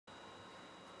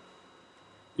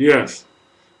Yes,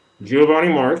 Giovanni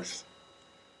Marks,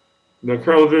 the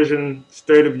crevelevision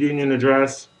State of Union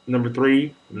Address number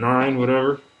 3, 9,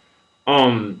 whatever.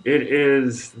 It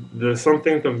is the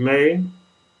something of May,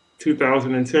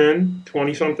 2010,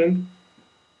 20 something.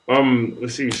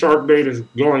 Let's see, shark bait is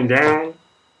going down.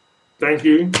 Thank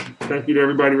you. Thank you to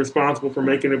everybody responsible for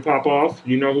making it pop off.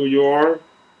 You know who you are.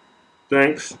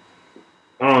 Thanks.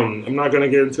 I'm not gonna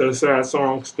get into a sad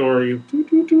song story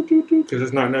because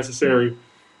it's not necessary.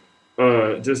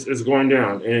 Just it's going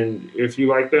down, and if you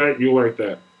like that, you like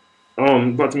that.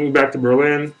 About to move back to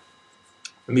Berlin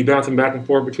and be bouncing back and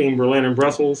forth between Berlin and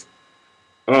Brussels.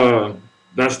 Uh,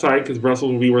 that's tight because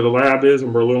Brussels will be where the lab is,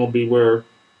 and Berlin will be where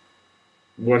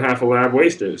one half of lab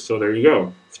waste is. So there you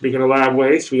go. Speaking of lab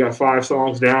waste, we got 5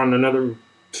 songs down, another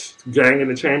gang in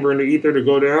the chamber in the ether to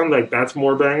go down. Like that's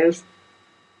more bangers.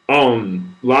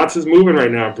 Lots is moving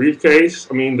right now. Briefcase.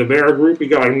 I mean, the Bear Group. We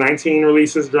got like 19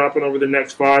 releases dropping over the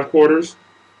next 5 quarters,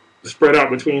 spread out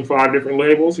between 5 different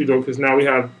labels. You know, because now we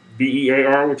have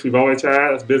BEAR, which we've always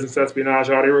had. That's Business Espionage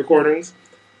Audio Recordings.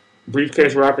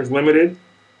 Briefcase Rockers Limited,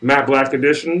 Matte Black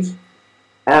Editions,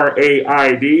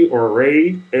 RAID or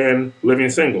RAID, and Living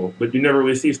Single. But you never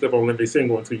really see stuff on Living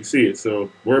Single until you see it.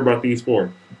 So worry about these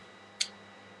 4.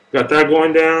 Got that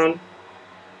going down.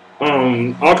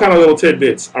 All kind of little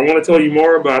tidbits. I want to tell you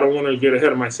more, but I don't want to get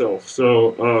ahead of myself.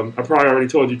 So I probably already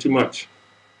told you too much.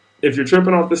 If you're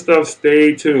tripping off this stuff,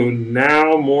 stay tuned.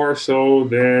 Now more so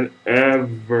than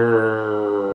ever.